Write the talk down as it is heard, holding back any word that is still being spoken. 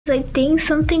I think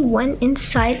something went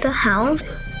inside the house.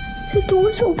 The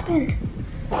door's open.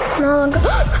 No longer.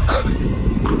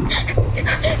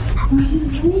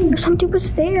 Something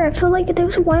was there. I felt like there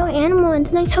was a wild animal, and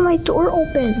then I saw my door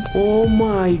opened. Oh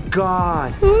my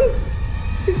god.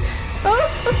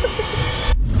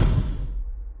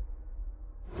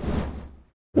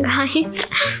 Guys,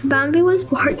 Bambi was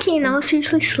barking and I was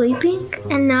seriously sleeping,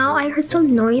 and now I heard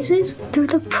some noises through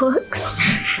the books,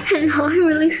 and now I'm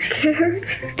really scared.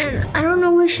 And I don't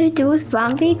know what I should do with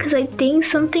Bambi because I think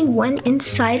something went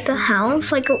inside the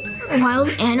house, like a wild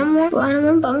animal. But I don't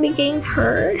want Bambi getting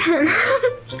hurt.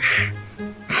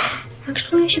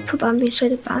 Actually, I should put Bambi inside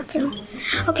the bathroom.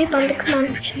 Okay, Bambi, come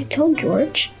on. Should I tell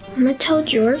George? I'm gonna tell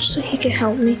George so he can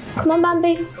help me. Come on,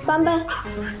 Bambi. Bambi.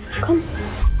 Come.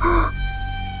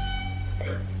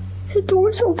 The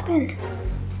door's open.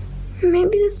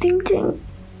 Maybe the thing didn't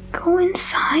go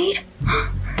inside.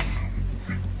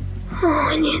 Oh,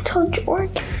 I need to tell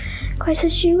George. Guys,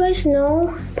 as you guys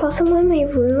know, possibly in my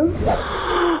room.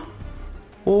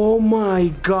 Oh my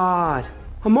god.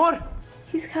 Amor.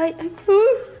 He's high.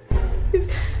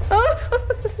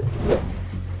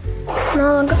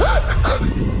 No longer.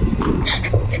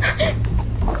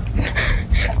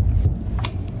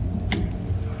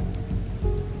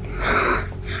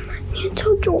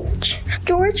 Tell George.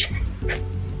 George.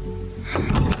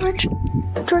 George.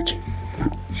 George.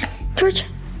 George.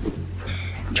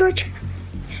 George.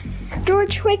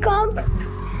 George, wake up.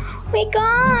 Wake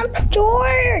up.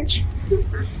 George.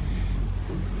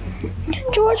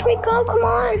 George, wake up. Come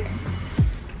on.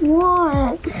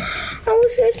 What? I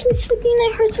was seriously sleeping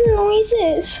and I heard some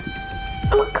noises.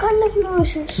 What kind of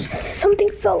noises? Something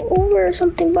fell over or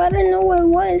something, but I didn't know what it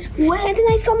was. What? And then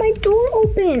I saw my door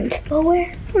opened. But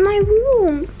where? In my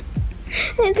room.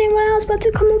 And then when I was about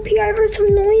to come up here, I heard some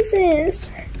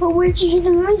noises. But where'd you hear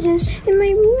the noises? In my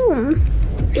room.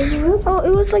 In your room? Oh,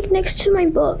 it was like next to my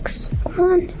books.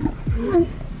 Come on. Come on.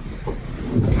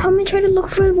 Help me try to look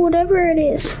for whatever it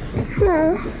is.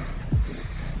 No.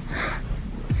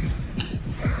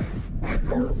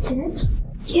 Downstairs?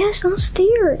 Yes,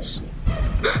 downstairs.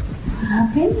 What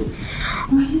happened?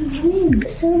 What are you doing?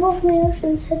 Someone woke me up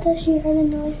and said that she heard a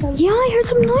noise. Yeah, I heard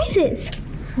some noises.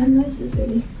 What noises,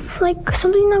 really? Like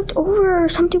something knocked over or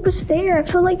something was there. I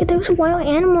felt like there was a wild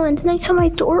animal, and then I saw my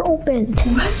door opened.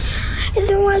 What? And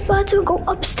then when I was about to go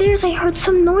upstairs, I heard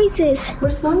some noises.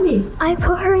 Where's Bambi? I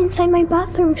put her inside my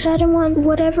bathroom because I didn't want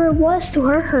whatever it was to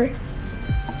hurt her.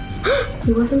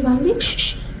 It wasn't Bambi?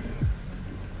 Shh.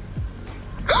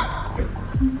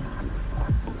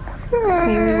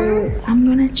 Wait. I'm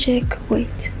gonna check.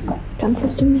 Wait. Come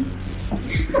close to me.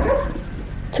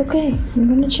 It's okay. I'm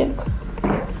gonna check.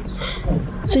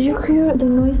 So you hear the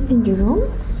noise in your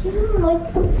room? Yeah,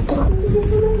 like the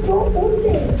door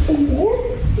open. In there?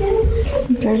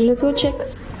 Okay, let's go check.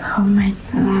 Oh my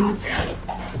god.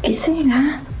 ¿Qué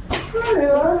será? I don't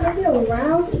know. Maybe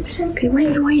around. Okay,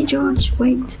 wait, George.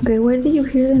 Wait. Okay, where did you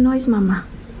hear the noise, Mama?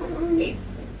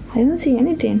 I don't see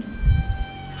anything.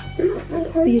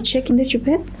 Did you check under your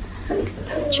bed?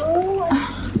 No, I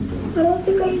don't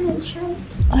think I even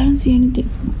checked. I don't see anything.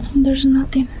 There's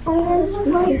nothing. I heard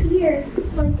right here.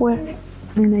 Where?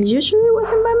 And I usually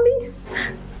wasn't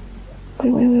Bambi?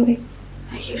 Wait.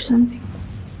 I hear something.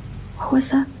 What was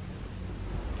that?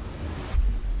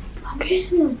 Okay.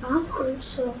 In the bathroom,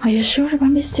 so. Are you sure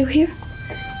Bambi's still here?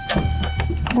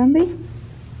 Bambi?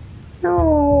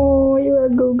 No, you're a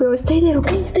good girl. Stay there,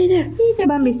 okay? Stay there.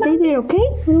 Bambi, stay there, okay?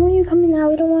 We don't want you coming out.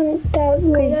 We don't want that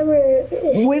whatever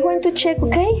is. We're going to check,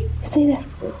 okay? Stay there.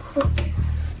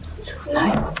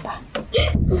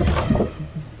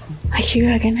 I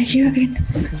hear again.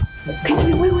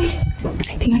 Okay, wait.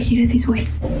 I think I hear it this way.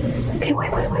 Okay,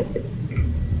 wait.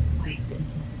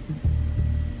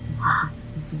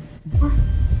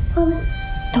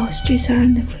 Those trees are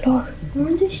on the floor.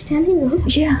 Aren't they standing up?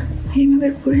 Yeah, I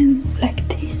remember putting like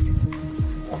this.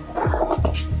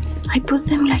 I put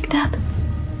them like that.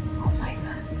 Oh my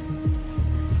god.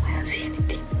 I don't see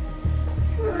anything.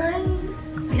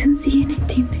 I don't see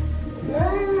anything.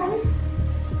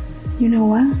 You know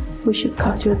what? We should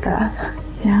call your dad.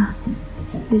 Yeah.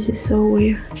 This is so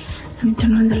weird. Let me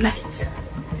turn on the lights.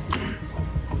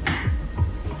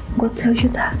 Go tell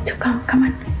your dad to come. Come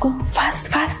on. Go. Fast.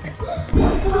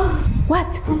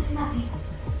 What?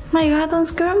 My god, don't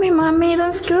scare me, mommy.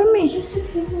 Don't scare me.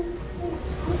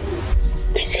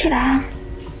 Pick it up.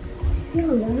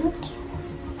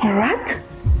 A rat?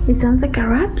 It sounds like a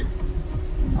rat.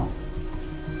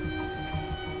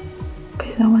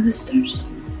 Okay, that was the stairs.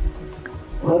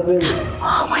 What happened?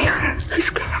 Oh my god, he's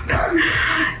scared.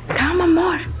 Come,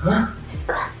 amor. Huh?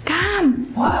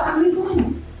 Come. What? Where are you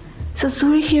going? So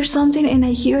Suri hears something and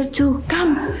I hear it too.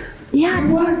 Come. Yeah.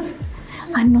 What?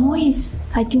 A noise.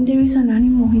 I think there is an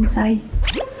animal inside.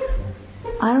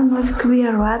 I don't know if it could be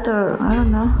a rat or I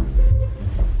don't know.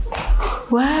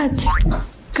 What?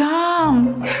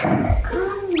 Come.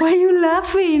 Why are you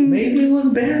laughing? Maybe it was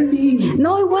Bambi.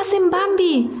 No, it wasn't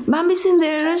Bambi. Bambi's in the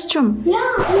restroom.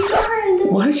 Yeah, we saw her in the...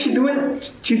 What is she doing?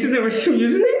 She's in the restroom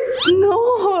using it?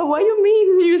 No, what do you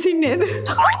mean using it?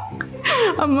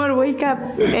 Amor, wake up.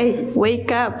 Hey,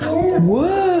 wake up.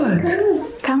 What?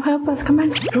 Come help us, come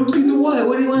on. Help you do what?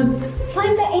 What do you want?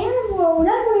 Find the animal,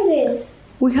 whatever it is.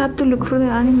 We have to look for the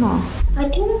animal. I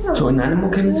think it's So an animal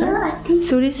came inside? Yeah, I think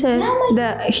Suri said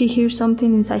that he hears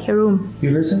something inside her room. You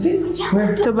heard something? Yeah.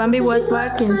 Where? So Bambi was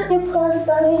barking. Yeah,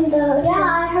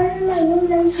 I heard in my room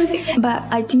that it's pretty... But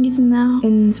I think it's now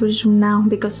in Suri's room now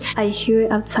because I hear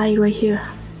it outside right here.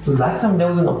 The last time there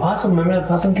was an opossum. Remember the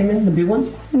opossum came in? The big one?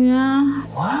 Yeah.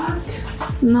 What?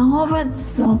 No, but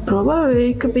well,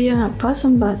 probably it could be a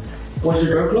possum, but... Was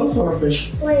your door closed or open?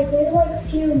 Like, maybe like a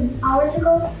few hours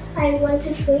ago, I went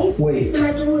to sleep. Wait, and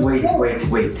my door was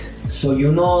closed. wait. So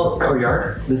you know our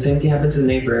yard? The same thing happened to the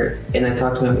neighbor, and I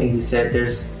talked to him, and he said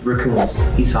there's raccoons.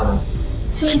 He saw them.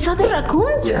 He saw the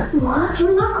raccoons? Yeah. What?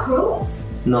 You're not crows?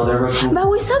 No, they're raccoons. But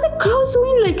we saw the crows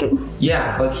doing like...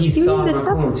 Yeah, but he You saw mean the stuff-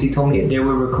 raccoons. He told me there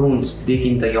were raccoons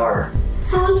digging the yard.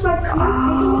 So it's raccoons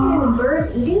digging it and the birds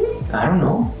eating it? I don't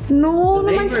know. No, The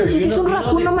no neighbor, manches, you ese es know- un you know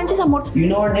raccoon, no the- manches, amor. You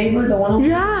know our neighbor, the one?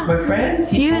 Yeah. My friend?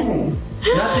 He Yes. told me.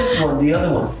 Not this one, the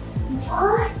other one.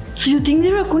 What? So you think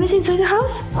the raccoon is inside the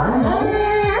house? I don't know.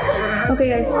 Okay,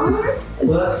 guys.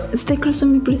 Well, Stay close to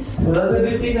me, please. that's a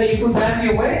good thing that you put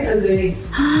Bambi away, because they...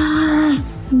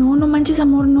 No, no manches,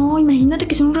 amor, no. Imagínate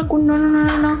que es un raccoon. No, no, no,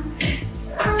 no, no.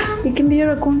 It can be a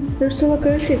raccoon. They're so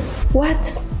aggressive. What?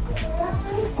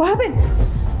 What happened?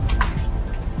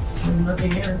 There's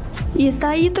nothing here. ¿Y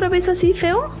está ahí otra vez así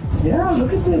feo? Yeah,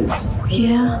 look at this.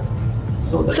 Yeah.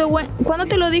 So, So, ¿cuándo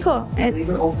te lo dijo?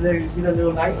 neighbor over there, you see that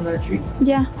little light on that tree?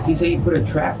 Yeah. He said he put a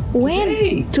trap. When?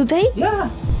 Today. Today? Yeah.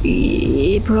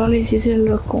 Probably sí es el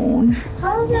raccoon.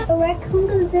 How is that a raccoon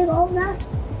gonna dig all that?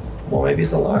 Well, maybe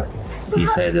it's a lot. He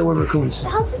said there were raccoons.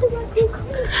 How did the raccoon come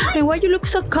inside? Hey, why you look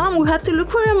so calm? We have to look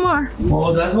for him more.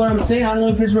 Well, that's what I'm saying. I don't know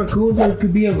if it's raccoons or it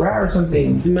could be a rat or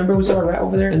something. Remember we saw a rat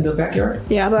over there in the backyard?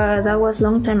 Yeah, but that was a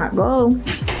long time ago.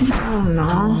 I don't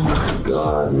know. Oh my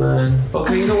god, man.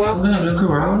 Okay, you know what? I'm gonna look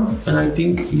around and I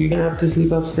think you're gonna have to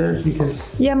sleep upstairs because...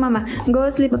 Yeah, Mama, go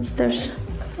sleep upstairs.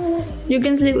 You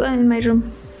can sleep in my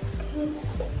room.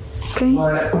 Okay?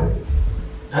 But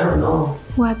I don't know.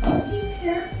 What?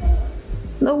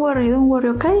 Don't worry,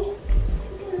 okay?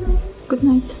 Good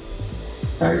night.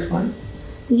 Star's fine.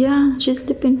 Yeah, she's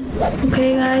sleeping.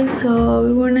 Okay, guys, so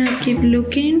we're gonna keep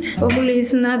looking. Hopefully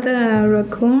it's not a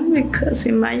raccoon because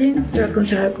imagine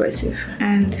raccoons are aggressive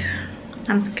and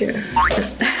I'm scared.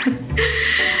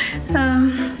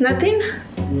 Nothing?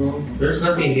 No, there's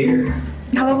nothing here.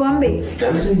 How about Bambi?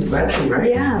 That was in the bathroom, right?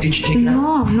 Yeah. Did you take it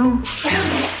out? No.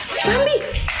 Bambi!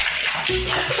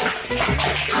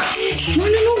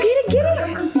 No, get it,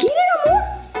 amor!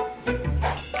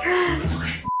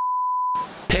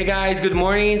 Hey guys, good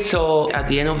morning. So at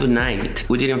the end of the night,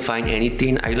 we didn't find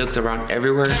anything. I looked around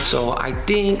everywhere. So I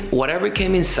think whatever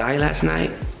came inside last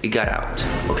night, it got out.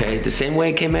 Okay, the same way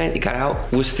it came in, it got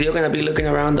out. We're still gonna be looking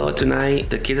around though tonight.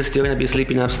 The kids are still gonna be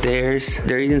sleeping upstairs.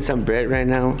 They're eating some bread right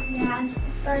now. Yeah,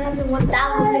 Star doesn't want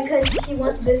that one because he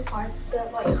wants this part, the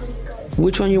white honey glazed.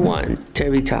 Which one you want,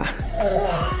 Terita?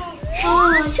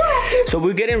 So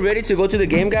we're getting ready to go to the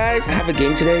game, guys. I have a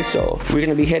game today, so we're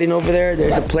gonna be heading over there.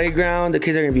 There's a playground. The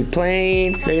kids are gonna be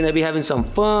playing. They're gonna be having some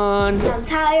fun. I'm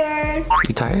tired,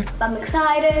 You tired? but I'm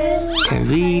excited.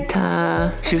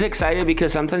 Terita. She's excited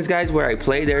because sometimes, guys, where I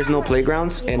play, there's no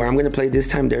playgrounds. And where I'm gonna play this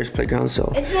time, there's playgrounds,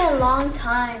 so. It's been a long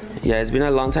time. Yeah, it's been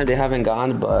a long time they haven't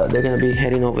gone, but they're gonna be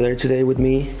heading over there today with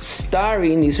me.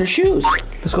 Starry needs her shoes.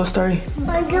 Let's go, Starry.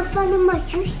 I can find my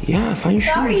shoes. Yeah, find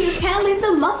your Sorry, you shoes. can't leave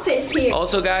the muffins here.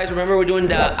 Also, guys, remember we're doing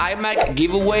the iMac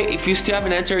giveaway. If you still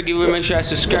haven't entered a giveaway, make sure you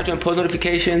subscribe to and post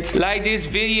notifications. Like this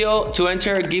video to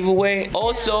enter a giveaway.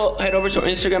 Also, head over to our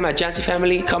Instagram at Jancy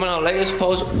Family. Comment on the latest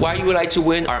post why you would like to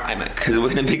win our iMac, because we're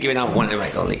gonna be giving out one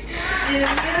iMac only. Do you know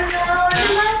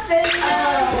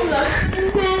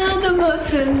the muffins?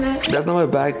 The muffins. That's not my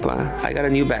bag, pa. I got a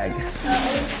new bag.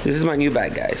 This is my new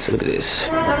bag, guys. Look at this.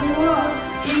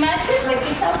 It matches the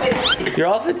kids' outfit. Your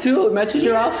outfit too. It matches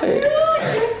your outfit.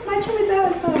 Matching with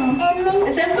us.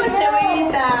 Except for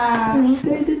Terita.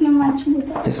 There's no matching with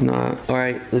us. It's not. All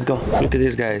right, let's go. Look at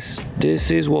this, guys.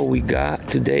 This is what we got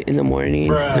today in the morning.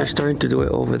 They're starting to do it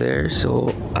over there.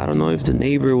 So I don't know if the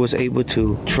neighbor was able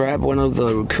to trap one of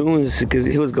the raccoons because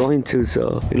he was going to.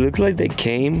 So it looks like they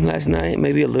came last night.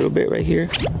 Maybe a little bit right here.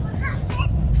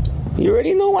 You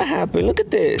already know what happened. Look at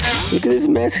this. Look at this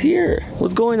mess here.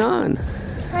 What's going on?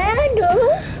 I don't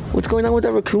know. What's going on with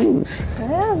the raccoons? I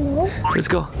don't know. Let's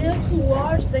go. It's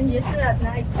worse than yesterday at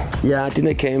night. Yeah, I think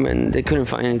they came and they couldn't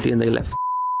find anything and they left.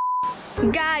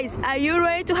 Guys, are you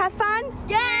ready to have fun?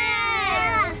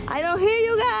 Yeah! I don't hear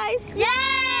you guys. Yeah!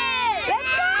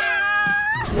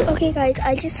 Let's go! Okay guys,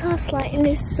 I just saw a slide and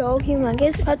it's so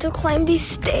humongous. I have to climb these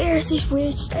stairs, these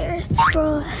weird stairs.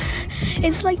 Bro,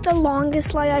 it's like the longest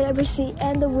slide I ever see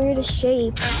and the weirdest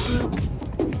shape.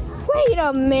 Wait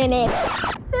a minute.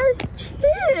 There's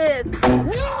chips.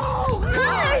 No!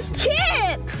 There's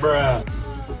chips! Bruh.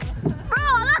 Bro,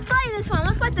 let's like this one.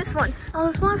 Let's like this one. Oh,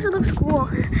 this one actually looks cool.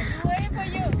 Waiting for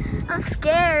you. I'm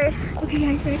scared. Okay,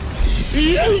 guys,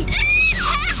 ready?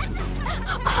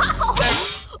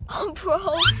 Oh, bro.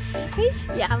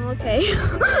 Yeah, I'm okay.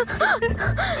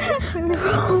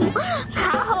 Bro,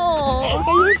 ow.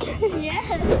 Are you okay?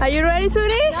 Yeah. Are you ready,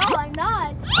 Suri? No, I'm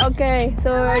not. Okay,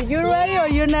 so are you ready or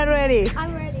you're not ready?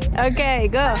 I'm ready. Okay,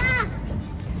 go.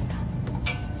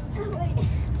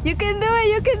 You can do it,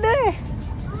 you can do it.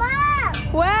 Mom,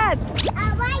 What?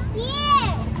 I'm right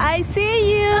here. I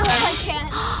see you. I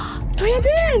can't. Try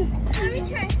again. Let me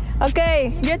try.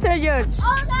 Okay, your turn, George.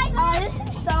 Oh, guys, this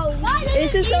is so easy.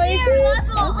 This is so easy.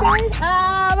 Okay.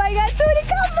 Oh my God, Suri,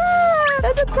 come on.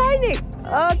 That's so tiny.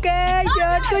 Okay,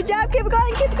 George, good job. Keep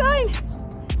going, keep going.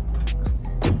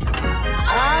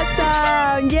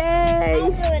 Awesome, yay.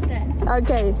 I'll do it then.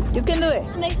 Okay, you can do it.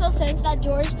 It makes no sense that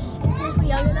George is seriously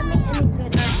younger than me and he's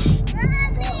good.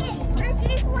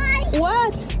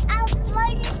 What?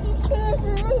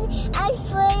 I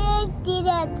did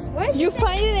it. Where's You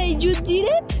find it and you did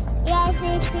it? Yes,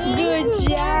 it's Good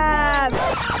job.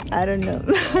 I don't know.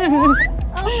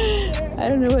 I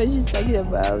don't know what she's talking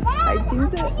about. I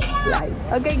think that's slide.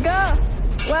 Okay, go.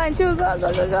 1, 2, go,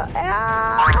 go, go, go.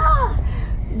 Ah!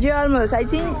 You almost. I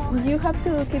think you have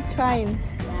to keep trying.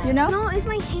 You know? No, it's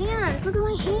my hands. Look at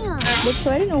my hands. They're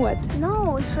sweating or what?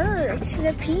 No, it hurts.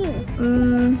 They're pink.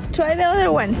 Try the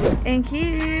other one. And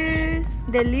here's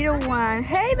the little one.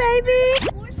 Hey, baby.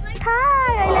 Hi,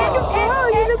 I like you. Oh,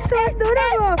 you look so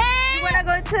adorable. You wanna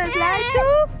go to the slide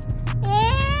too?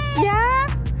 Yeah?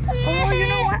 Oh, you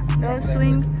know what? Those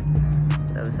swings,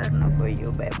 those are not for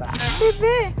you, baby.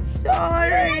 Baby,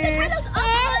 sorry. Try those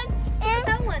other ones.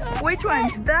 That one. Which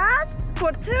one's that?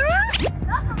 For Tara?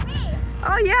 Not for me.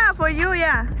 Oh yeah, for you,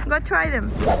 yeah. Go try them.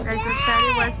 Guys, so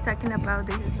Sari was talking about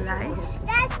this slide.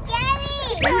 That's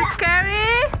scary. This is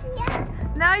scary? Yeah.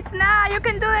 No, it's not. You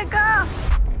can do it. Go.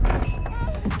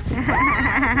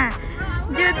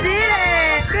 You did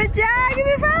it. Good job. Give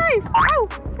me 5. Ow.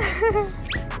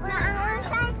 No, I want to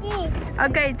try this.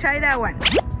 Okay, try that one.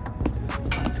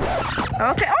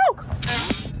 Okay. Oh.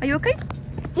 Are you okay?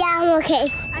 Yeah, I'm okay.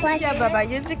 Good job, Baba.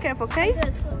 Just be careful, okay?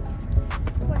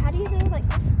 Wait, how do you do it like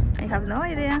this? I have no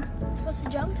idea. Supposed to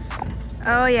jump?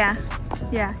 Oh, yeah.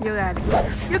 Yeah, you got it.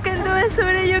 You can do it,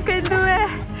 Suri. You can do it.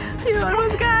 You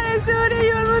almost got it, Suri.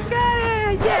 You almost got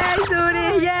it. Yay,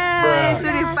 Suri. Yay.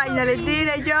 Suri finally did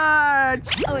it, George.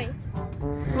 Oh, wait.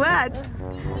 What?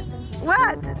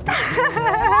 What?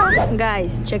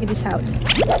 Guys, check this out.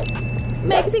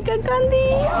 Mexican candy.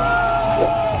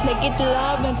 The kids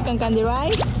love Mexican candy,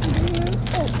 right?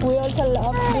 We also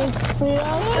love this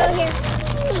Fritos.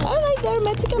 I like they're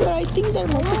Mexican, but I think they're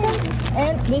Mexican.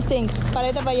 And this thing,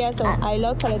 paleta payaso. I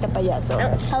love paleta payaso.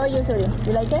 How about you, Suri?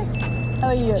 You like it? How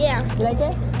about you? Yeah. You like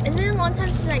it? It's been a long time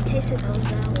since I tasted those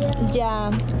now.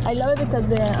 Yeah. I love it because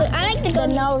I like the the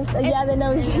gummies. nose. Yeah, the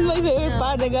nose is my favorite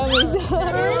part, the gummies.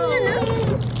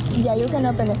 Yeah, you can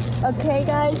open it. Okay,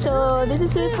 guys, so this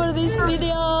is it for this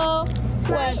video.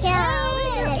 What?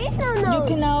 There's no nose.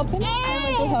 You can open it?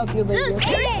 I'm going to help you, baby.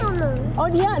 Okay? There's no nose. Oh,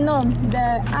 yeah, no,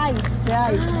 the eyes. The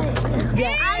eyes.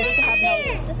 Yeah, it doesn't have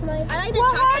nose. I like the What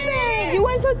chocolate. happened? You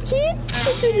want some chips?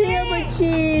 What you here for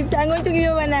chips? I'm going to give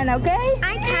you a banana, okay?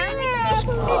 I can't. It's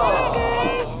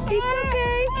okay. It's okay.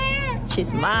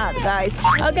 She's mad, guys.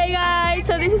 Okay, guys,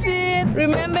 so this is it.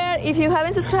 Remember, if you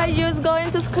haven't subscribed, just go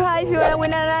and subscribe. If you want to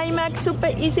win an iMac,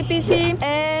 super easy peasy.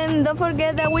 And don't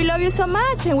forget that we love you so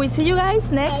much. And we'll see you guys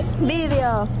next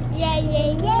video. Yeah,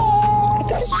 yeah,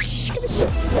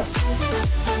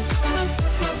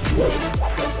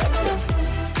 yeah.